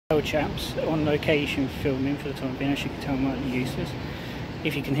Chaps on location filming for the time being. As you can tell, I'm utterly useless.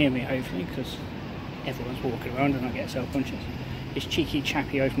 If you can hear me, hopefully, because everyone's walking around and I get self-conscious. This cheeky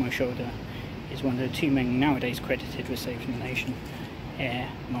chappie over my shoulder is one of the two men nowadays credited with saving the nation, Air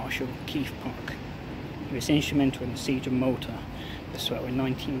Marshal Keith Park. He was instrumental in the siege of Malta, the swell in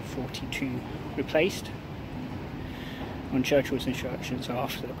 1942, replaced on Churchill's instructions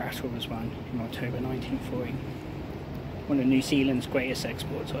after the battle was won in October 1940. One of New Zealand's greatest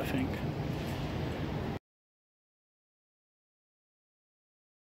exports, I think.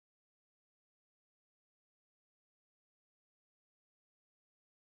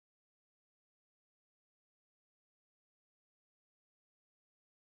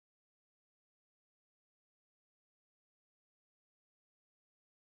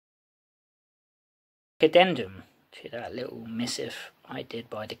 Addendum to that little missive I did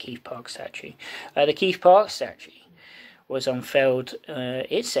by the Keith Park statue. The Keith Park statue was unfurled,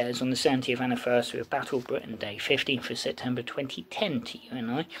 it says, on the 70th anniversary of Battle Britain Day, 15th of September 2010 to you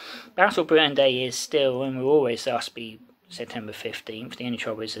and I. Battle Britain Day is still, and will always thus be, September 15th. The only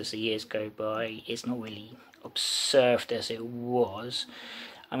trouble is, as the years go by, it's not really observed as it was.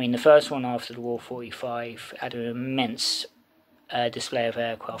 I mean, the first one after the war, 45, had an immense display of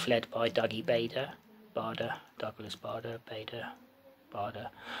aircraft led by Douglas Bader.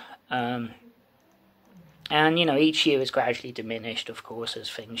 And, you know, each year is gradually diminished, of course, as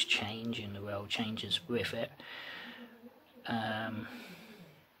things change and the world changes with it. And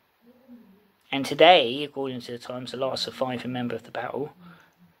today, according to the Times, the last surviving member of the battle,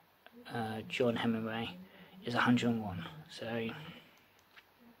 John Hemingway, is 101. So,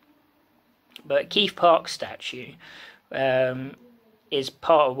 but Keith Park's statue is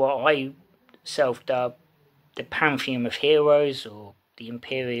part of what I self-dub the pantheon of heroes, or the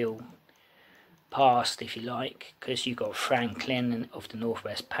imperial past, if you like, because you've got Franklin of the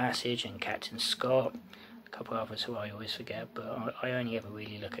Northwest Passage and Captain Scott, a couple of others who I always forget, but I only ever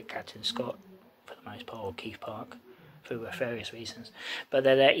really look at Captain Scott for the most part, or Keith Park, for various reasons. But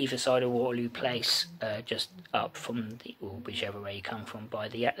they're at either side of Waterloo Place, just up from the, or whichever way you come from, by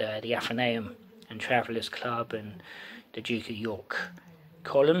the Athenaeum and Travellers Club and the Duke of York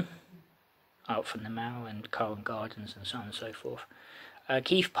column, up from the Mall and Covent Gardens and so on and so forth.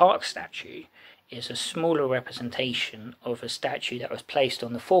 Keith Park statue is a smaller representation of a statue that was placed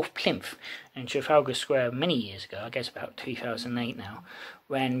on the 4th plinth in Trafalgar Square many years ago, I guess about 2008 now,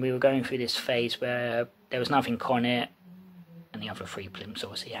 when we were going through this phase where there was nothing on it, and the other 3 plinths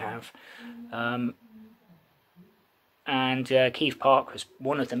obviously have. And Keith Park was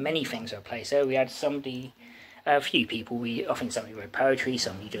one of the many things that were placed there. We had a few people, I think somebody wrote poetry,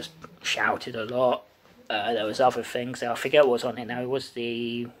 somebody just shouted a lot. There was other things, I forget what was on it now. It was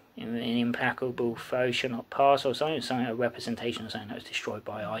an implacable foe shall not pass, or something, a representation of something that was destroyed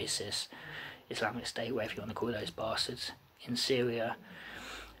by ISIS, Islamic State, whatever you want to call those bastards, in Syria.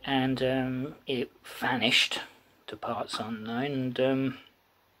 And it vanished to parts unknown, and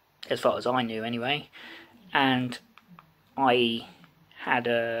as far as I knew anyway. And I had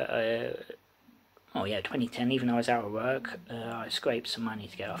 2010, even though I was out of work, I scraped some money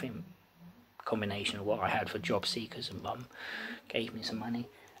together. I think a combination of what I had for job seekers and Mum gave me some money.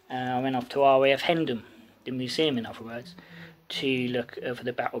 I went off to RAF Hendon, the museum in other words, to look for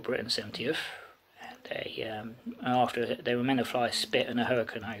the Battle Britain 70th. After they were meant to fly a Spit and a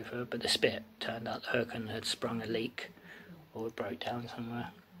Hurricane over, but the Spit turned out the Hurricane had sprung a leak, or it broke down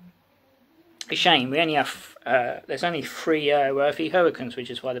somewhere. A shame, we only have, there's only 3 worthy Hurricanes, which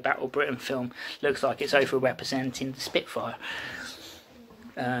is why the Battle Britain film looks like it's over-representing the Spitfire.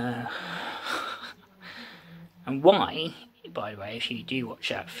 And why, by the way, if you do watch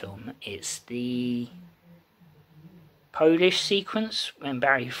that film, it's the Polish sequence when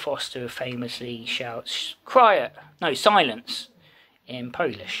Barry Foster famously shouts "Quiet! No, silence!" in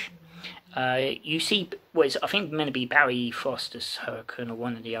Polish. You see what is, I think, meant to be Barry Foster's Hurricane, or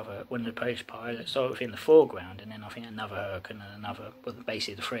one of the Polish pilots, sort of in the foreground, and then I think another Hurricane and another, well,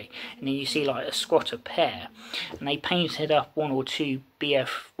 basically the 3. And then you see like a squatter pair, and they painted up 1 or 2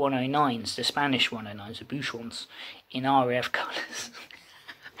 BF 109s, the Spanish 109s, the Bouchons, in RAF colours.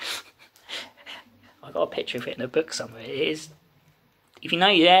 I got a picture of it in a book somewhere. It is, if you know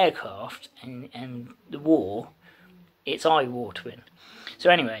your aircraft and the war, it's eye-watering. So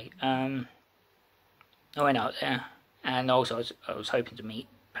anyway, I went out there, and also I was hoping to meet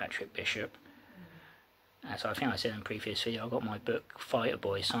Patrick Bishop. So I think I said in the previous video, I got my book Fighter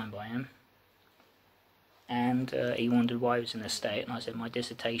Boy signed by him. And he wondered why I was in the state, and I said my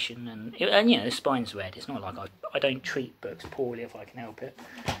dissertation, and you know, the spine's red. It's not like I don't treat books poorly if I can help it.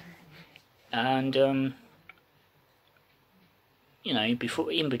 And you know,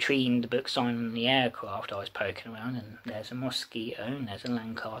 before, in between the book signing and the aircraft, I was poking around, and there's a Mosquito, and there's a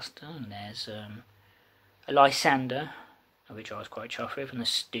Lancaster, and there's a Lysander, which I was quite chuffed with, and a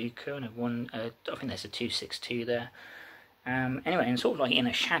Stuka, and I think there's a 262 there. Anyway, and sort of like in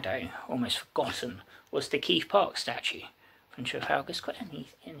a shadow, almost forgotten, was the Keith Park statue from Trafalgar Square,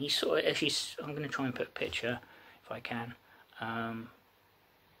 and he sort of, I'm going to try and put a picture if I can.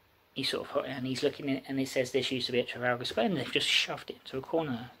 He sort of, and he's looking at it, and it says this used to be at Trafalgar Square, and they've just shoved it into a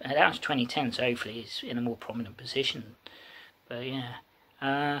corner. That was 2010, so hopefully it's in a more prominent position. But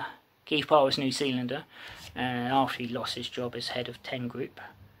yeah, Keith Park was New Zealander, after he lost his job as head of 10 Group.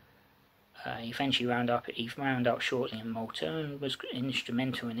 He eventually round up shortly in Malta, and was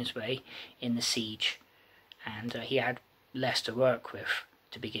instrumental in his way in the siege. And he had less to work with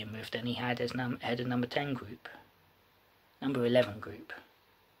to begin with than he had as head of number 10 Group. Number 11 Group.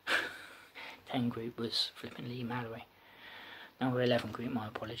 10 Group was flipping Lee Mallory. Number 11 Group, my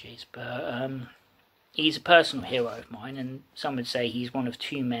apologies. But he's a personal hero of mine, and some would say he's one of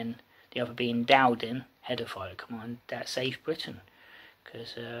two men, the other being Dowden, head of Fighter Command, that saved Britain.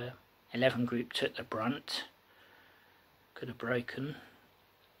 Because 11 Group took the brunt, could have broken,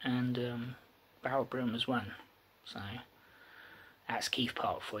 and Barrel Britain was won. So that's Keith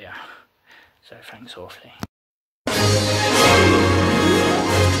Park for you. So thanks awfully.